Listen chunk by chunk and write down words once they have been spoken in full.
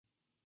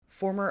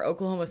Former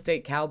Oklahoma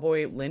State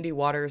Cowboy Lindy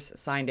Waters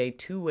signed a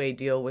two-way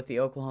deal with the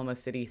Oklahoma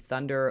City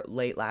Thunder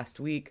late last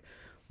week.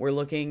 We're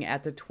looking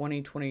at the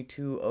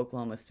 2022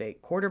 Oklahoma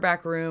State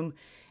quarterback room,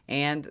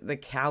 and the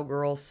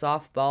Cowgirl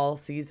softball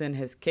season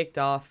has kicked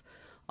off,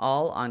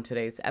 all on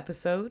today's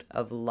episode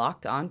of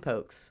Locked On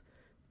Pokes.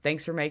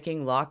 Thanks for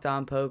making Locked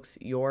On Pokes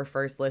your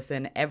first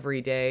listen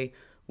every day.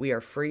 We are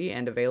free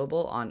and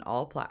available on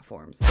all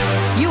platforms.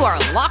 You are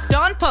Locked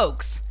On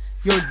Pokes,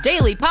 your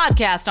daily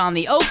podcast on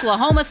the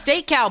Oklahoma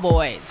State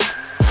Cowboys.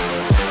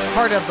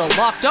 Part of the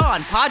Locked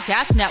On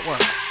Podcast Network.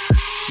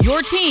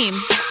 Your team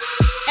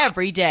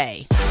every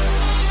day.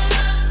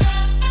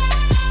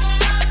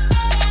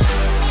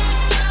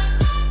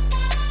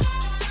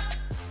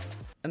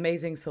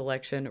 Amazing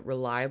selection,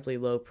 reliably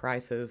low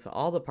prices,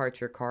 all the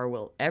parts your car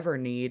will ever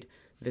need.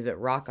 Visit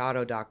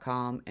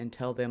rockauto.com and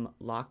tell them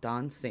Locked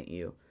On sent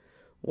you.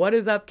 What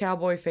is up,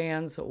 Cowboy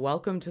fans?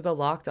 Welcome to the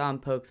Locked On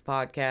Pokes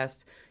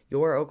podcast,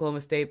 your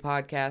Oklahoma State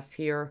podcast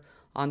here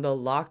on the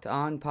Locked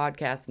On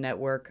Podcast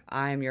Network.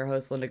 I am your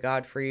host, Linda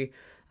Godfrey.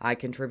 I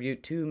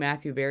contribute to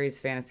Matthew Berry's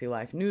Fantasy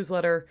Life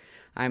newsletter.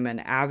 I'm an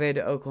avid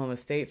Oklahoma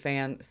State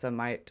fan. Some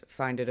might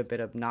find it a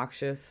bit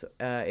obnoxious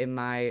in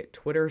my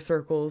Twitter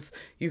circles.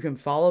 You can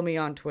follow me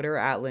on Twitter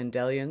at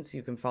Lindellians.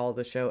 You can follow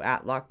the show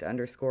at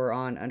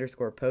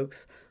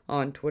locked_on_pokes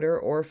on Twitter,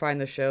 or find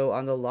the show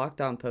on the Locked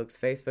On Pokes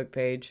Facebook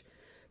page.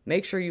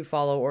 Make sure you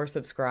follow or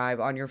subscribe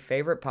on your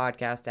favorite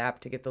podcast app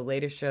to get the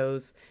latest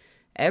shows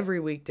every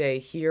weekday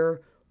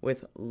here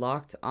with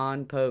Locked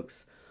On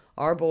Pokes.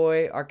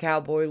 Our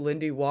Cowboy,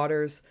 Lindy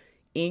Waters,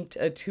 inked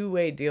a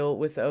two-way deal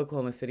with the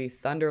Oklahoma City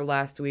Thunder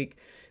last week,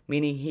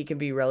 meaning he can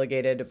be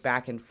relegated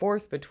back and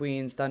forth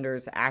between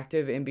Thunder's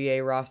active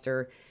NBA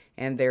roster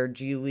and their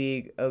G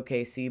League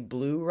OKC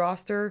Blue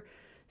roster.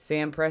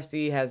 Sam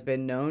Presti has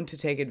been known to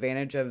take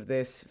advantage of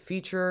this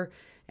feature,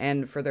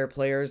 and for their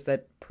players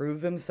that prove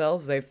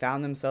themselves, they've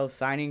found themselves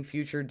signing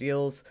future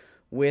deals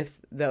with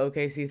the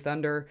OKC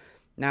Thunder.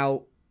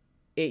 Now,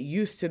 it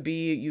used to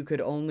be you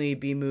could only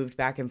be moved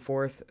back and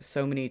forth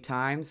so many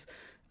times,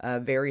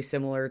 very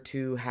similar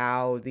to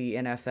how the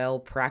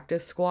NFL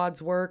practice squads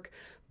work.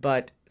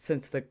 But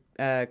since the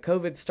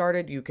COVID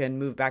started, you can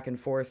move back and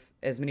forth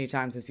as many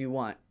times as you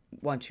want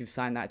once you've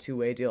signed that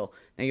two-way deal.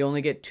 Now, you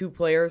only get two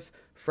players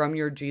from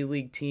your G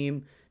League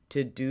team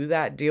to do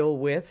that deal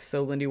with,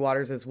 so Lindy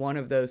Waters is one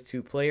of those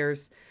two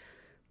players.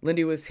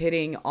 Lindy was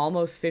hitting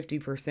almost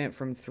 50%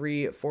 from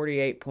three,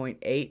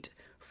 48.8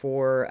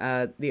 for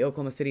the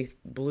Oklahoma City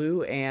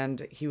Blue,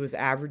 and he was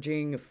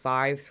averaging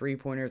 5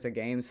 3-pointers a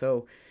game,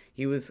 so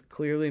he was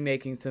clearly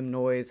making some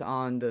noise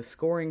on the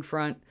scoring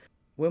front.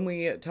 When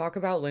we talk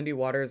about Lindy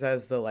Waters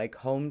as the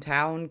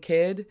hometown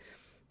kid,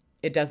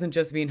 it doesn't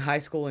just mean high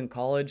school and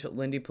college.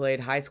 Lindy played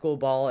high school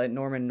ball at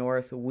Norman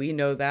North. We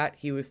know that.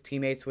 He was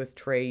teammates with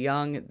Trae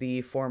Young,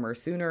 the former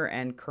Sooner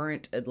and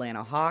current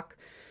Atlanta Hawk,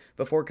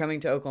 before coming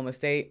to Oklahoma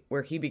State,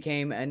 where he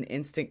became an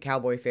instant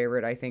Cowboy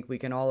favorite. I think we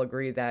can all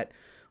agree that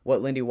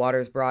what Lindy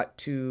Waters brought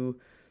to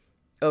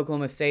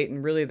Oklahoma State,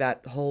 and really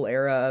that whole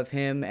era of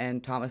him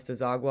and Thomas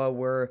DeZagua,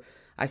 were,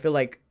 I feel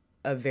like,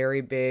 a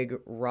very big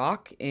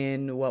rock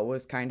in what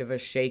was kind of a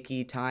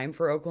shaky time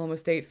for Oklahoma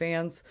State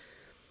fans.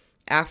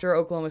 After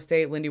Oklahoma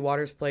State, Lindy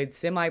Waters played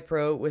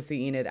semi-pro with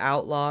the Enid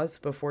Outlaws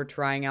before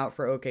trying out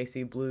for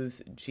OKC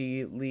Blues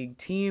G League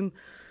team.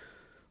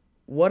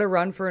 What a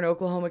run for an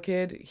Oklahoma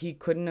kid. He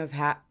couldn't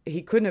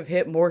have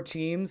hit more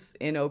teams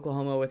in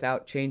Oklahoma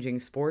without changing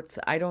sports,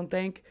 I don't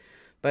think.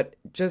 But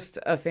just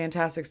a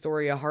fantastic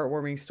story, a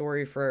heartwarming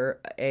story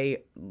for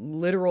a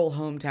literal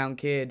hometown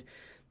kid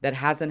that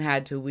hasn't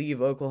had to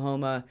leave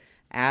Oklahoma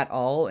at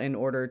all in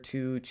order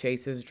to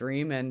chase his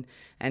dream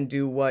and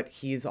do what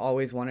he's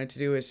always wanted to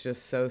do. It's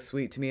just so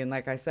sweet to me. And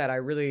like I said, I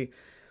really,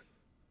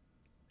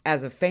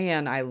 as a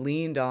fan, I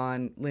leaned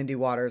on Lindy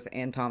Waters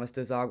and Thomas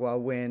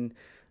DeZagua when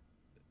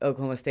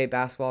Oklahoma State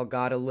basketball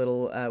got a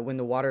little, when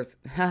the Waters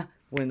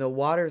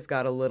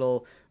got a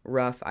little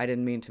rough. I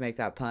didn't mean to make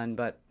that pun,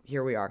 but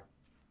here we are.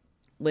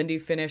 Lindy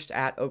finished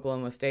at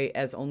Oklahoma State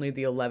as only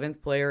the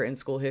 11th player in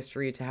school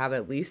history to have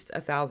at least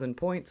 1,000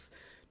 points,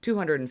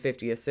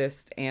 250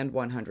 assists, and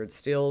 100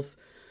 steals.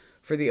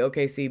 For the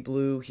OKC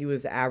Blue, he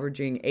was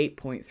averaging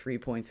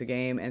 8.3 points a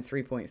game and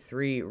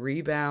 3.3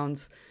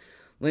 rebounds.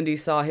 Lindy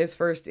saw his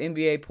first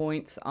NBA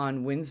points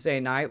on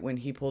Wednesday night when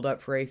he pulled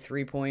up for a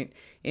three-point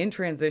in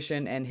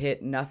transition and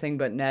hit nothing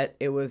but net.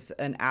 It was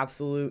an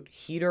absolute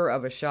heater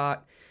of a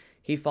shot.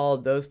 He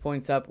followed those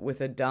points up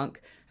with a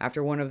dunk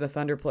after one of the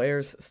Thunder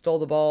players stole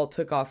the ball,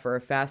 took off for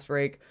a fast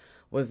break,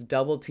 was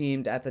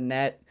double-teamed at the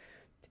net,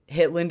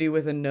 hit Lindy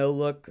with a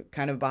no-look,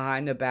 kind of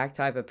behind-the-back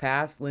type of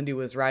pass. Lindy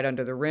was right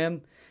under the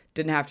rim,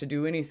 didn't have to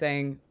do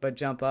anything but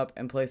jump up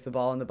and place the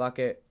ball in the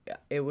bucket.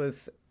 He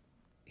was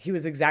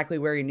exactly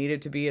where he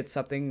needed to be. It's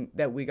something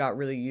that we got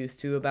really used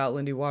to about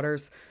Lindy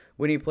Waters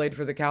when he played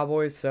for the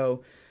Cowboys,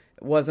 so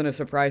it wasn't a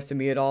surprise to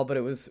me at all, but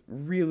it was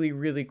really,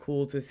 really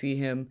cool to see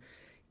him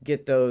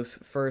get those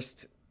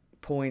first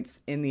points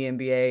in the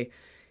NBA.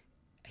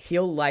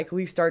 He'll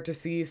likely start to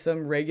see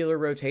some regular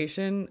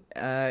rotation.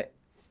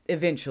 It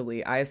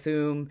eventually. I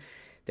assume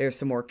there's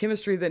some more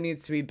chemistry that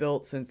needs to be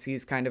built since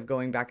he's kind of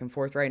going back and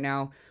forth right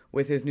now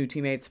with his new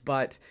teammates,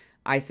 but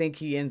I think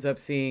he ends up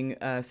seeing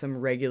some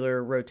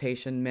regular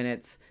rotation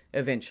minutes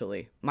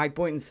eventually. Mike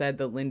Boynton said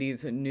that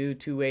Lindy's new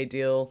two-way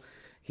deal,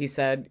 he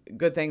said,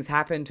 good things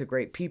happen to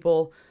great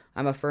people.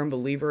 I'm a firm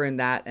believer in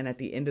that, and at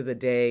the end of the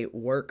day,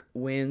 work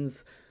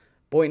wins.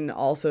 Boynton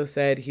also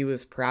said he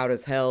was proud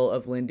as hell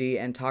of Lindy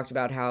and talked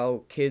about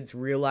how kids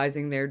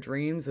realizing their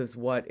dreams is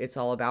what it's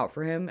all about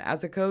for him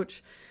as a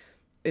coach.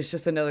 It's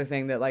just another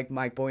thing that like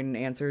Mike Boynton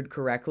answered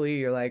correctly.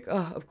 You're like,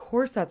 oh, of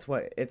course that's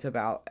what it's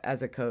about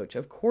as a coach.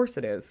 Of course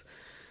it is.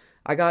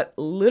 I got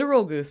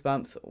literal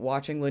goosebumps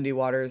watching Lindy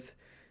Waters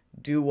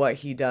do what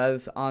he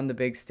does on the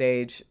big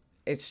stage.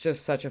 It's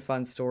just such a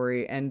fun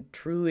story and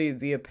truly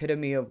the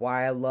epitome of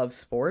why I love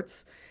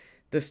sports.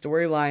 The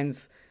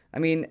storylines, I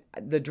mean,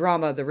 the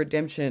drama, the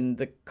redemption,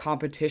 the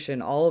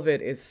competition, all of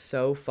it is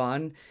so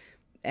fun.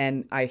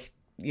 And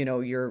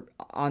you're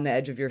on the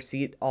edge of your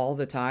seat all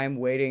the time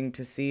waiting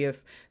to see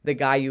if the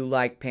guy you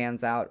like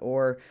pans out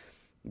or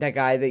that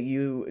guy that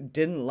you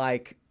didn't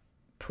like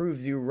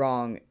proves you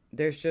wrong.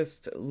 There's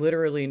just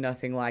literally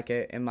nothing like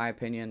it, in my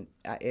opinion.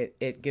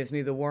 It gives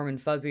me the warm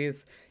and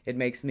fuzzies. It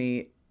makes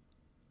me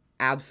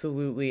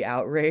absolutely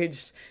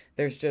outraged.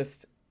 There's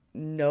just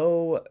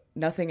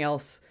nothing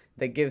else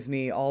that gives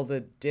me all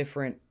the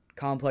different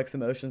complex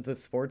emotions that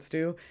sports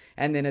do.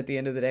 And then at the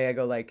end of the day, I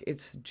go like,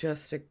 it's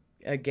just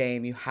a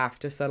game. You have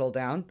to settle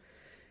down.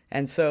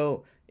 And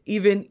so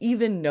even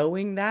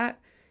knowing that,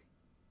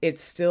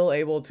 it's still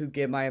able to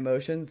get my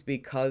emotions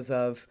because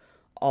of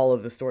all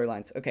of the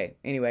storylines. Okay,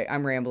 anyway,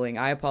 I'm rambling.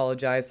 I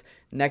apologize.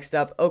 Next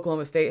up,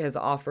 Oklahoma State has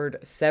offered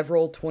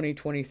several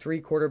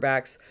 2023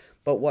 quarterbacks,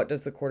 but what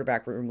does the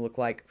quarterback room look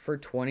like for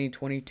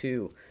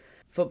 2022?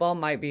 Football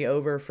might be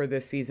over for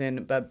this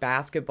season, but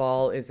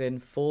basketball is in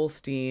full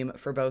steam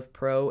for both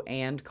pro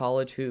and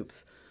college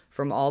hoops.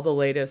 From all the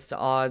latest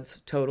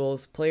odds,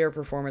 totals, player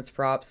performance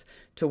props,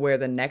 to where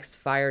the next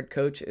fired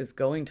coach is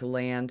going to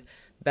land,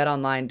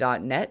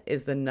 BetOnline.net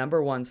is the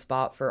 #1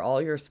 spot for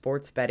all your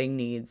sports betting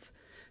needs.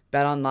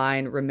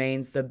 BetOnline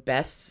remains the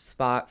best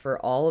spot for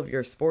all of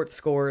your sports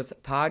scores,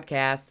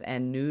 podcasts,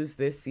 and news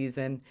this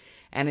season,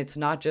 and it's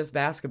not just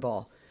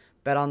basketball.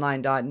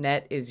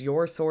 BetOnline.net is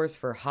your source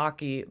for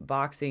hockey,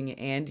 boxing,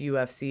 and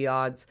UFC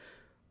odds,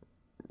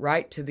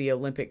 right to the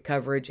Olympic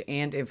coverage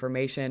and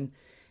information.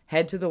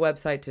 Head to the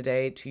website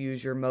today to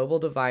use your mobile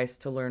device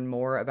to learn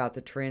more about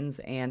the trends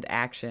and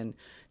action.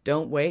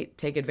 Don't wait.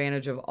 Take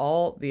advantage of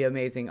all the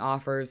amazing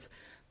offers.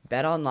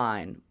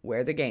 BetOnline,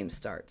 where the game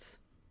starts.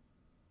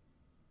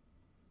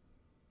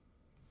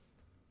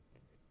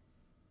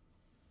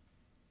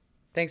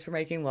 Thanks for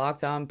making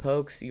Locked On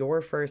Pokes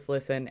your first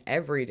listen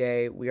every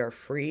day. We are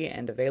free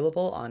and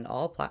available on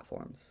all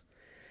platforms.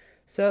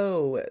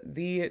 So,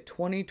 the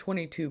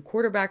 2022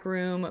 quarterback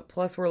room,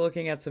 plus we're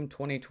looking at some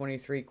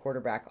 2023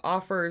 quarterback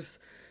offers.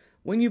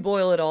 When you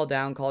boil it all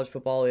down, college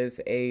football is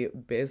a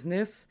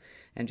business,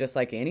 and just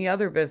like any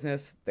other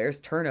business, there's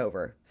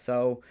turnover.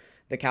 So,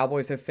 the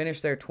Cowboys have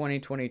finished their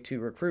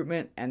 2022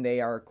 recruitment, and they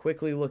are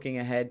quickly looking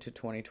ahead to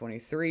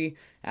 2023,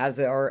 as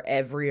are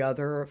every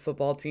other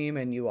football team,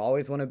 and you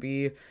always want to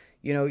be,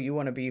 you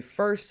want to be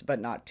first, but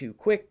not too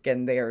quick,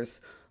 and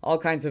there's all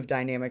kinds of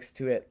dynamics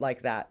to it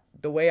like that.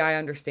 The way I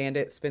understand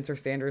it, Spencer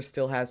Sanders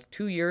still has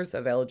 2 years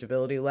of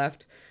eligibility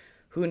left.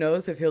 Who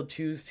knows if he'll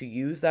choose to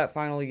use that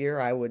final year?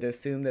 I would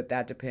assume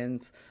that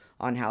depends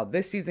on how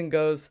this season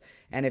goes,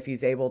 and if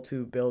he's able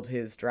to build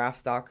his draft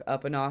stock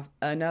up enough.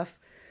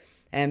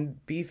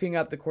 And beefing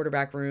up the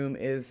quarterback room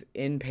is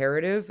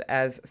imperative,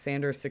 as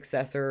Sanders'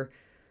 successor,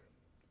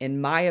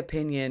 in my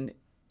opinion,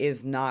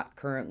 is not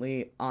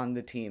currently on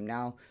the team.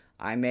 Now,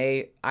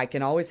 I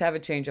can always have a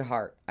change of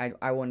heart.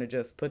 I want to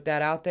just put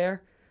that out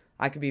there.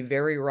 I could be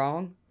very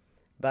wrong,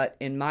 but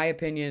in my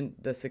opinion,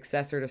 the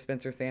successor to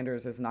Spencer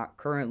Sanders is not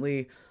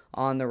currently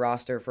on the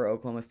roster for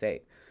Oklahoma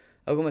State.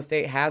 Oklahoma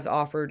State has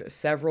offered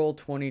several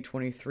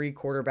 2023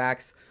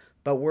 quarterbacks,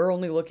 but we're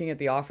only looking at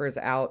the offers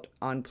out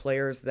on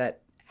players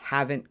that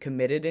haven't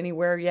committed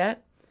anywhere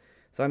yet.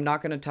 So I'm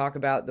not going to talk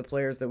about the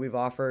players that we've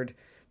offered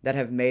that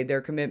have made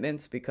their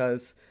commitments,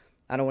 because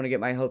I don't want to get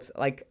my hopes,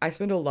 like, I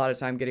spend a lot of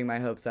time getting my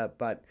hopes up,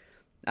 but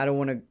I don't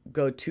want to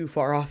go too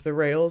far off the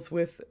rails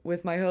with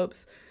my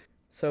hopes.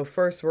 So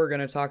first we're going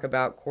to talk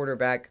about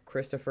quarterback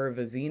Christopher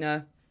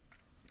Vezina.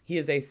 He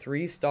is a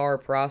 3-star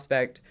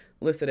prospect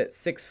listed at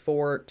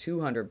 6'4",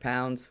 200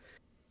 pounds.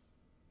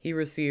 He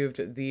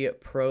received the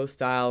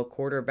pro-style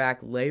quarterback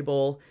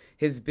label.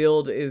 His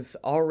build is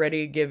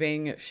already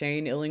giving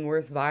Shane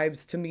Illingworth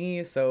vibes to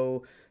me,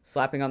 so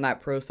slapping on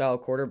that pro-style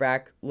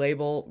quarterback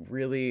label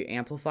really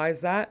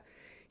amplifies that.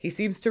 He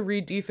seems to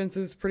read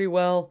defenses pretty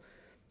well.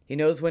 He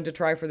knows when to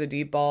try for the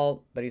deep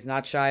ball, but he's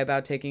not shy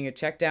about taking a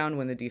check down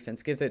when the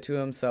defense gives it to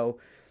him, so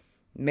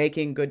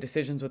making good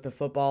decisions with the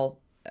football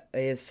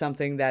is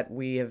something that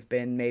we have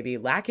been maybe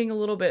lacking a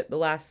little bit the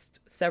last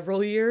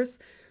several years.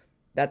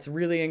 That's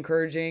really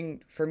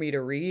encouraging for me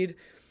to read.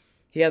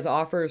 He has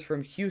offers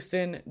from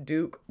Houston,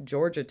 Duke,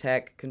 Georgia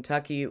Tech,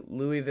 Kentucky,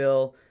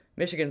 Louisville,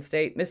 Michigan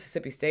State,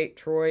 Mississippi State,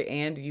 Troy,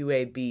 and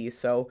UAB.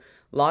 So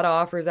a lot of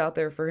offers out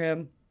there for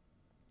him.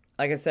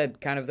 Like I said,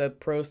 kind of the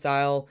pro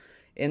style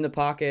in the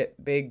pocket,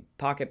 big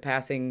pocket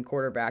passing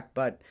quarterback.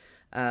 But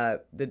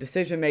the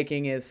decision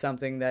making is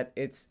something that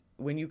it's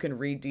when you can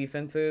read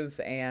defenses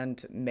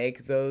and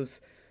make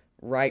those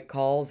right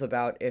calls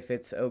about if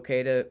it's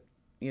okay to,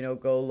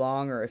 go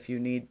long or if you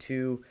need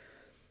to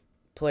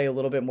play a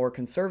little bit more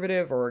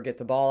conservative or get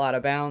the ball out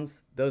of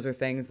bounds. Those are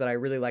things that I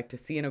really like to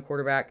see in a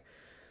quarterback.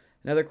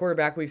 Another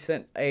quarterback we've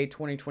sent a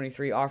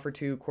 2023 offer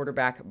to,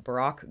 quarterback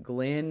Brock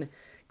Glenn.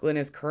 Glenn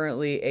is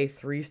currently a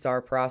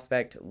 3-star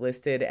prospect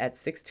listed at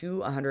 6'2",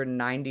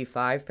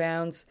 195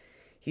 pounds.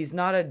 He's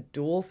not a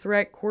dual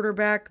threat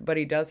quarterback, but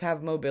he does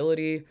have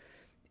mobility.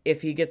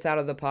 If he gets out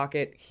of the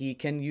pocket, he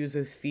can use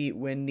his feet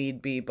when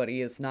need be, but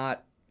he is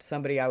not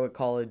somebody I would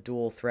call a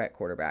dual threat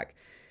quarterback.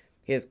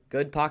 He has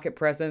good pocket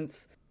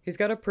presence. He's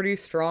got a pretty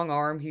strong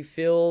arm. He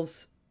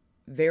feels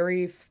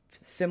very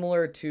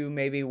similar to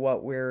maybe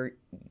what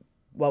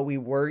we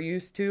were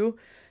used to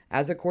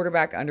as a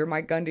quarterback under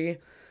Mike Gundy.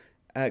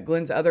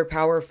 Glenn's other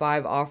Power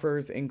 5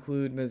 offers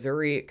include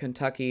Missouri,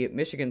 Kentucky,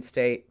 Michigan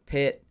State,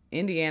 Pitt,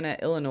 Indiana,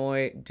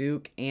 Illinois,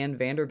 Duke, and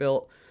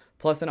Vanderbilt,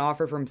 plus an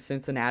offer from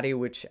Cincinnati,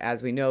 which,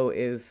 as we know,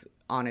 is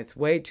on its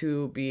way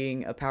to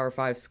being a Power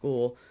 5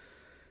 school.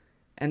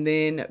 And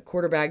then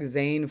quarterback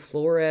Zane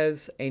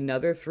Flores,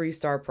 another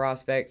 3-star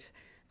prospect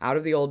out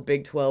of the old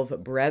Big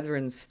 12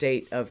 Brethren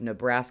state of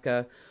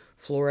Nebraska.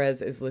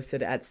 Flores is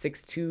listed at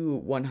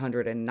 6'2",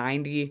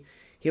 190.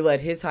 He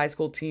led his high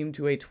school team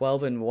to a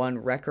 12-1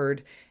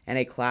 record and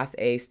a Class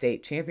A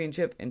state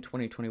championship in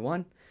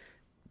 2021.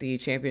 The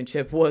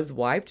championship was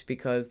wiped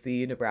because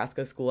the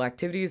Nebraska School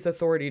Activities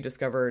Authority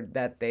discovered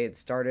that they had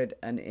started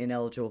an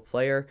ineligible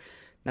player.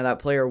 Now, that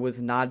player was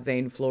not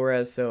Zane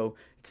Flores, so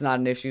it's not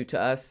an issue to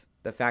us.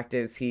 The fact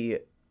is he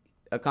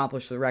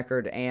accomplished the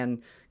record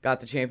and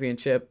got the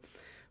championship.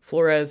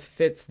 Flores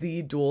fits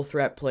the dual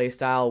threat play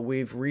style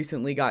we've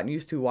recently gotten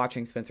used to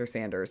watching Spencer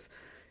Sanders.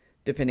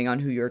 Depending on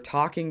who you're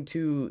talking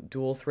to,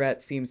 dual threat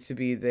seems to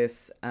be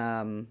this,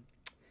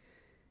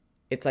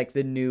 it's like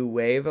the new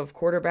wave of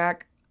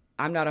quarterback.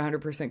 I'm not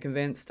 100%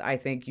 convinced. I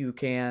think you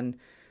can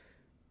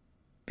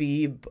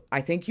be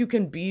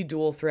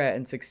dual threat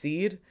and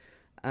succeed,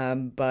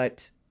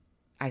 but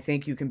I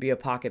think you can be a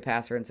pocket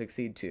passer and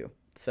succeed too.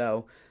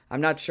 So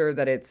I'm not sure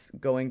that it's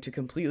going to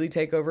completely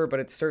take over, but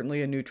it's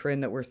certainly a new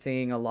trend that we're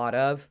seeing a lot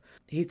of.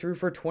 He threw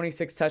for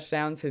 26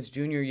 touchdowns his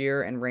junior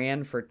year and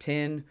ran for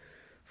 10.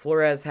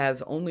 Flores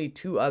has only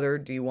 2 other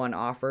D1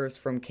 offers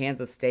from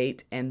Kansas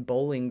State and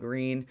Bowling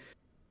Green.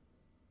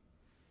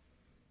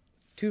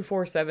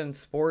 247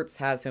 Sports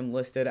has him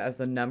listed as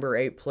the number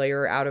 8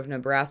 player out of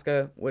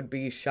Nebraska. Would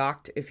be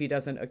shocked if he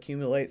doesn't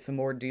accumulate some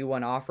more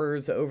D1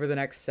 offers over the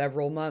next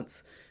several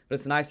months. But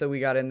it's nice that we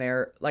got in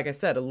there, like I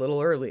said, a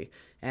little early.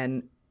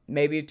 And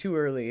maybe too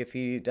early if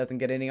he doesn't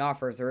get any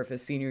offers or if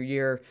his senior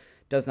year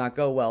does not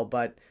go well.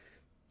 But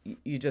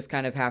you just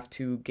kind of have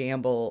to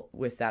gamble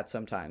with that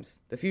sometimes.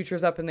 The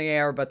future's up in the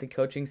air, but the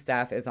coaching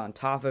staff is on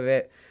top of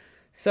it.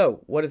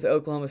 So, what does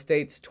Oklahoma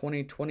State's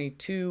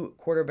 2022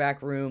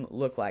 quarterback room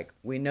look like?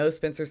 We know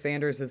Spencer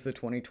Sanders is the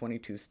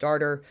 2022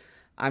 starter.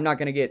 I'm not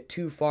going to get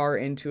too far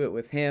into it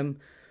with him.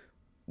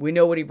 We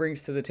know what he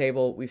brings to the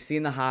table. We've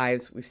seen the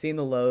highs. We've seen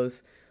the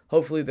lows.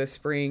 Hopefully this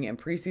spring and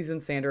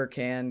preseason Sander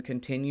can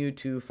continue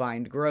to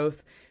find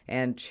growth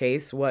and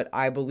chase what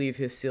I believe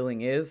his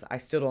ceiling is. I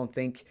still don't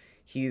think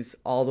he's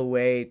all the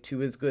way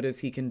to as good as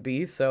he can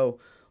be. So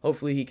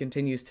hopefully he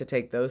continues to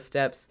take those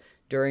steps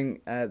during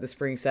the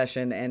spring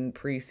session and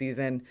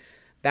preseason.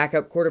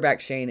 Backup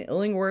quarterback Shane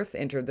Illingworth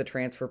entered the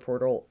transfer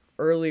portal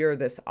earlier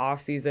this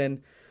offseason.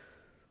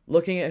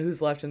 Looking at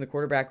who's left in the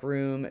quarterback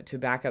room to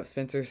back up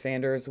Spencer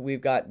Sanders,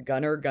 we've got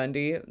Gunnar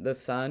Gundy, the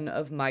son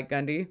of Mike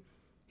Gundy.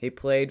 He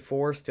played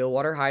for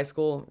Stillwater High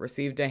School,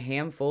 received a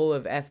handful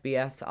of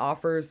FBS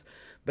offers,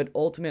 but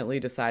ultimately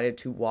decided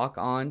to walk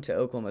on to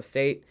Oklahoma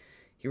State.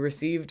 He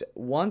received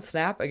 1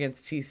 snap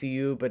against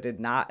TCU, but did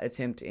not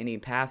attempt any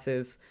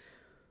passes.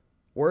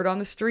 Word on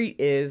the street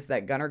is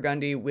that Gunnar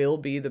Gundy will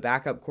be the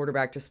backup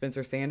quarterback to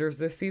Spencer Sanders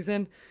this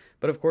season,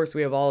 but of course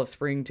we have all of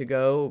spring to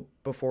go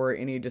before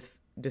any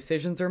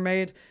decisions are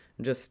made.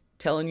 I'm just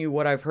telling you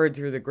what I've heard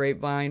through the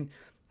grapevine.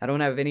 I don't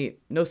have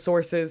no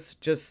sources,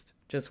 just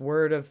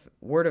word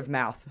of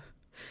mouth.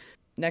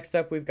 Next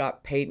up, we've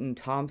got Peyton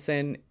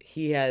Thompson.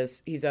 He's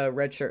a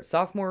redshirt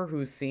sophomore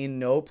who's seen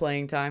no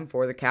playing time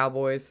for the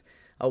Cowboys.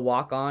 A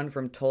walk-on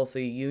from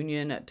Tulsa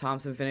Union,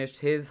 Thompson finished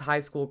his high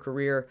school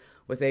career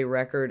with a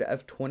record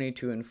of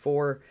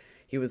 22-4.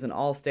 He was an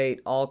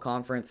All-State,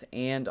 All-Conference,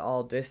 and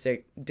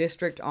All-District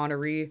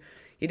honoree.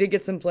 He did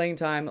get some playing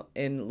time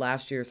in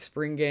last year's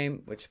spring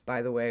game, which,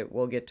 by the way,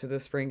 we'll get to the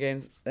spring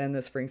games and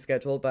the spring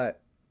schedule, but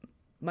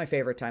my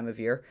favorite time of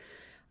year.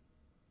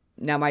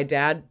 Now, my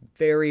dad,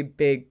 very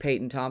big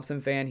Peyton Thompson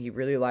fan. He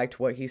really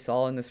liked what he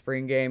saw in the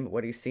spring game,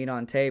 what he's seen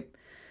on tape.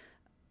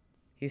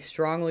 He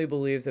strongly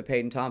believes that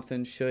Peyton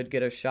Thompson should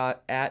get a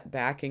shot at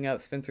backing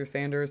up Spencer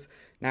Sanders.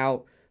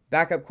 Now,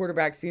 Backup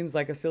quarterback seems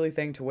like a silly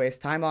thing to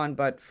waste time on,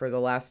 but for the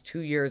last 2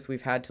 years,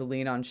 we've had to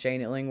lean on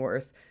Shane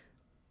Illingworth.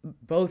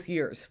 Both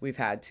years we've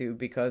had to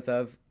because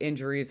of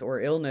injuries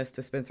or illness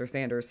to Spencer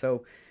Sanders.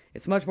 So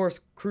it's much more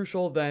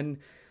crucial than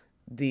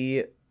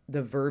the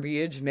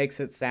verbiage makes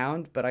it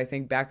sound, but I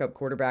think backup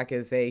quarterback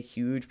is a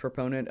huge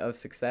proponent of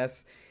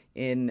success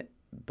in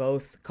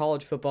both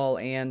college football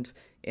and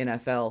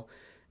NFL.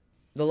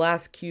 The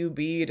last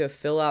QB to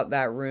fill out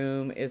that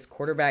room is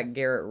quarterback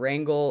Garrett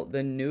Rangel,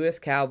 the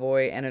newest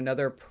Cowboy and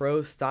another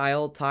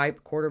pro-style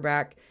type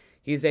quarterback.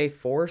 He's a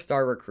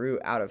 4-star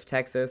recruit out of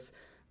Texas.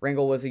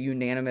 Rangel was a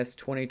unanimous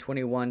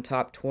 2021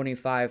 top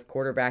 25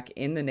 quarterback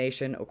in the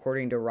nation,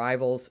 according to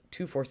Rivals,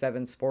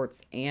 247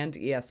 Sports, and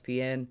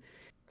ESPN.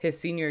 His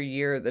senior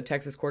year, the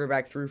Texas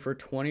quarterback threw for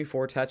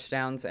 24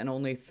 touchdowns and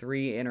only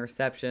 3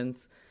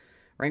 interceptions.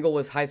 Rangel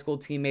was high school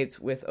teammates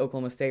with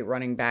Oklahoma State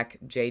running back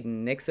Jaden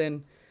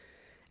Nixon.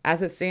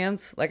 As it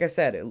stands, like I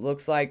said, it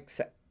looks like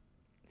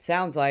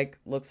Gunnar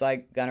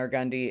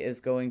Gundy is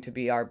going to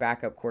be our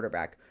backup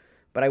quarterback.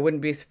 But I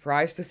wouldn't be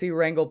surprised to see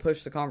Rangel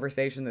push the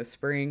conversation this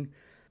spring.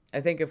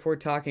 I think if we're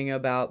talking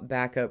about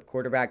backup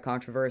quarterback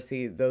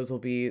controversy, those will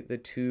be the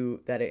two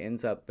that it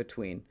ends up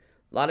between.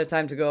 A lot of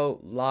time to go,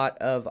 a lot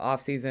of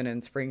offseason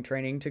and spring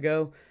training to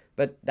go,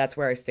 but that's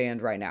where I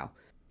stand right now.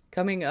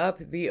 Coming up,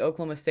 the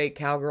Oklahoma State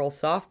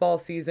Cowgirls softball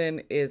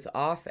season is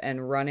off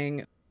and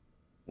running.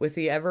 With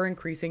the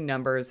ever-increasing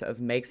numbers of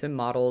makes and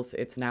models,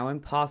 it's now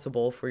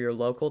impossible for your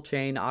local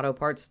chain auto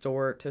parts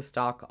store to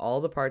stock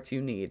all the parts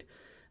you need.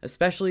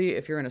 Especially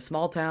if you're in a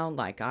small town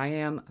like I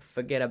am,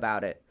 forget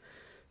about it.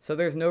 So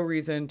there's no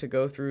reason to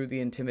go through the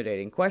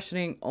intimidating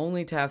questioning,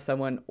 only to have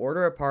someone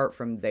order a part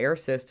from their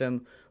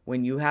system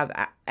when you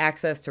have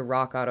access to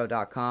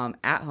rockauto.com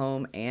at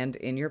home and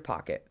in your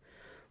pocket.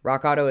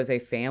 Rock Auto is a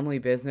family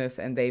business,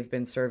 and they've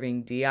been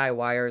serving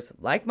DIYers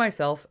like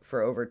myself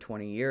for over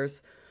 20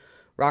 years.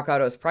 Rock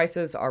Auto's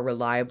prices are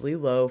reliably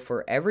low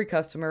for every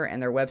customer,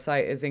 and their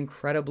website is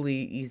incredibly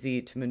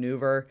easy to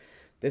maneuver.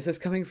 This is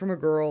coming from a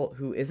girl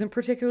who isn't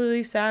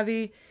particularly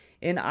savvy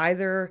in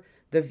either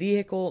the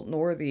vehicle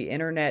nor the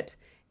internet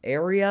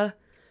area.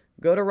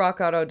 Go to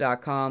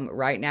rockauto.com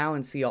right now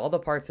and see all the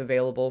parts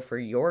available for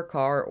your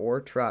car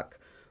or truck.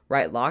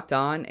 Write Locked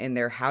On in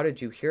their How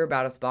Did You Hear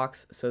About Us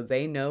box so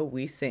they know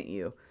we sent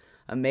you.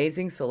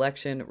 Amazing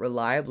selection,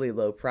 reliably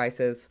low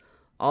prices,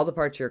 all the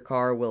parts your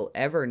car will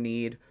ever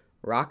need.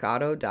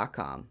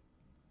 rockauto.com.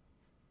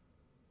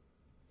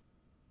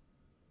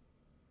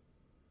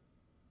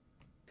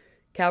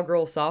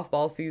 Cowgirl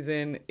softball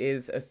season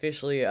is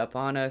officially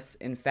upon us.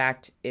 In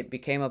fact, it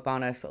became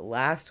upon us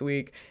last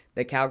week.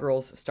 The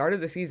Cowgirls started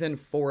the season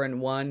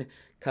 4-1.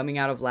 Coming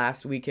out of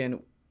last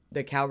weekend,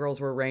 the Cowgirls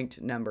were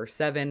ranked number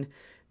 7.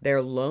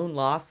 Their lone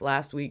loss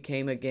last week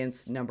came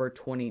against number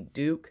 20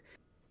 Duke.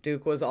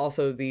 Duke was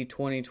also the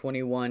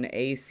 2021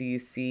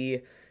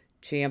 ACC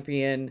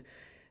champion.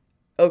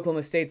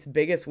 Oklahoma State's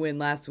biggest win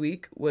last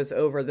week was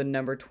over the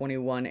number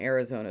 21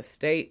 Arizona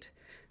State.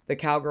 The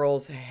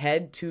Cowgirls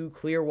head to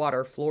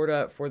Clearwater,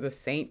 Florida for the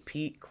St.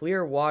 Pete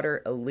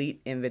Clearwater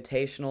Elite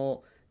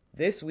Invitational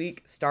this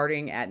week,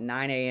 starting at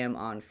 9 a.m.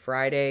 on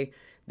Friday.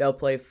 They'll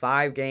play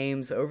 5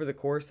 games over the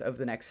course of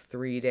the next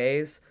 3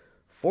 days.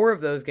 4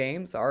 of those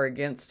games are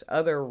against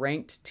other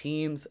ranked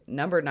teams: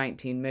 number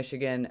 19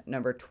 Michigan,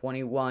 number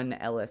 21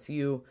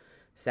 LSU,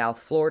 South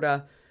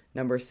Florida,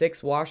 number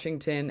 6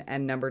 Washington,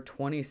 and number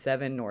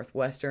 27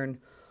 Northwestern.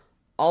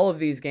 All of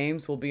these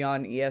games will be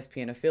on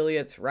ESPN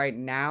affiliates. Right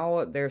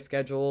now, they're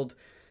scheduled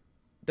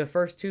the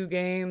first 2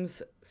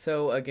 games,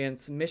 so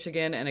against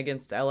Michigan and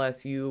against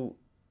LSU,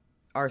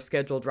 are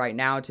scheduled right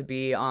now to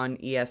be on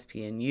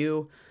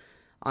ESPNU.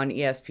 On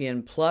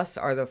ESPN Plus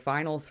are the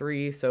final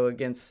 3, so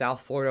against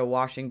South Florida,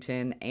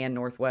 Washington, and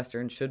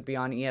Northwestern should be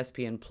on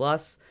ESPN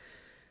Plus.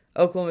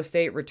 Oklahoma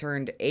State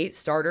returned 8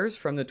 starters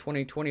from the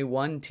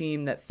 2021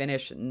 team that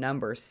finished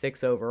number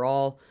 6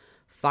 overall,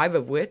 5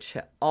 of which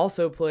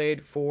also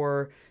played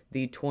for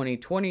the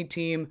 2020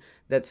 team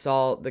that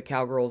saw the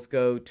Cowgirls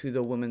go to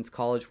the Women's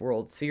College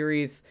World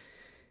Series.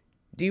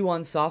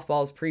 D1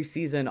 softball's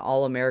preseason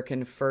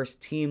All-American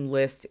first team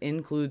list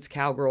includes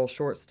Cowgirl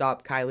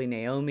shortstop Kylie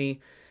Naomi.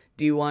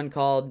 D1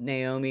 called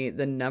Naomi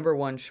the number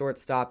 1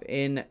 shortstop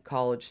in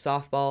college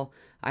softball.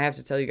 I have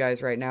to tell you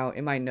guys right now,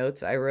 in my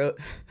notes I wrote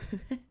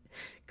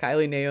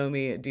Kylie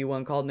Naomi,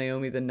 D1 called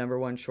Naomi the number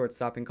 1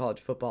 shortstop in college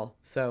football.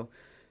 So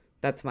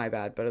that's my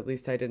bad, but at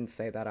least I didn't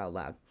say that out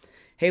loud.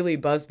 Haley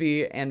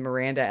Busby and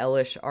Miranda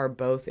Ellish are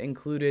both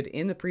included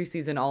in the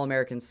preseason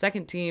All-American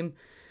second team.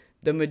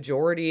 The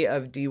majority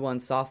of D1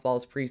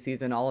 softball's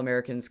preseason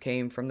All-Americans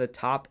came from the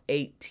top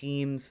 8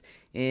 teams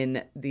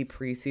in the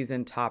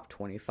preseason top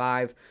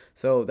 25.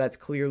 So that's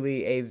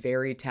clearly a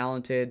very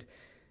talented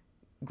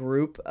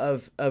group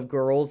of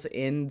girls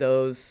in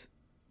those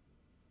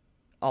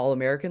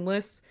All-American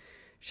lists.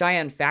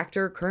 Cheyenne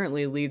Factor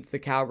currently leads the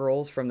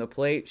Cowgirls from the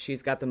plate.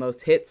 She's got the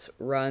most hits,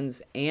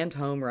 runs, and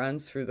home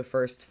runs through the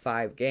first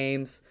 5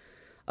 games.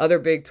 Other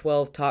Big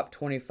 12 top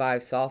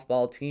 25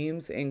 softball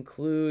teams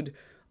include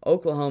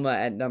Oklahoma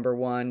at number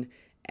 1,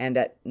 And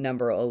at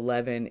number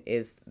 11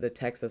 is the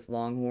Texas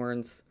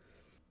Longhorns.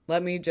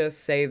 Let me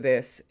just say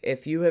this.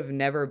 If you have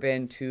never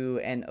been to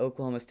an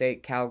Oklahoma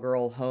State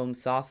Cowgirl home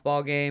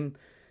softball game,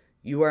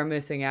 you are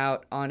missing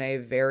out on a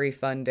very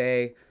fun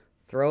day.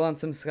 Throw on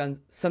some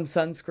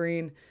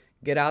sunscreen.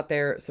 Get out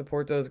there,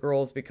 support those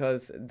girls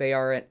because they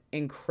are an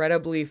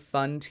incredibly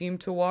fun team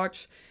to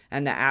watch,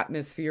 and the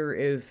atmosphere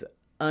is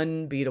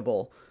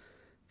unbeatable.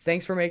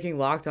 Thanks for making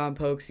Locked On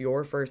Pokes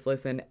your first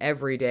listen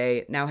every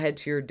day. Now head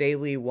to your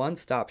daily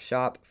one-stop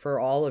shop for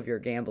all of your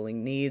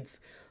gambling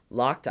needs.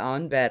 Locked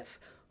On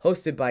Bets,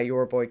 hosted by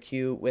your boy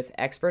Q, with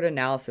expert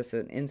analysis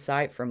and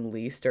insight from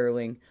Lee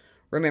Sterling.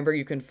 Remember,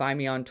 you can find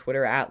me on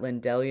Twitter at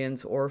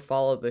Lindellians or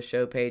follow the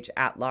show page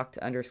at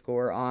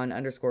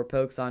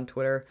locked_on_pokes on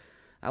Twitter.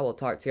 I will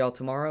talk to y'all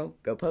tomorrow.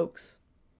 Go Pokes.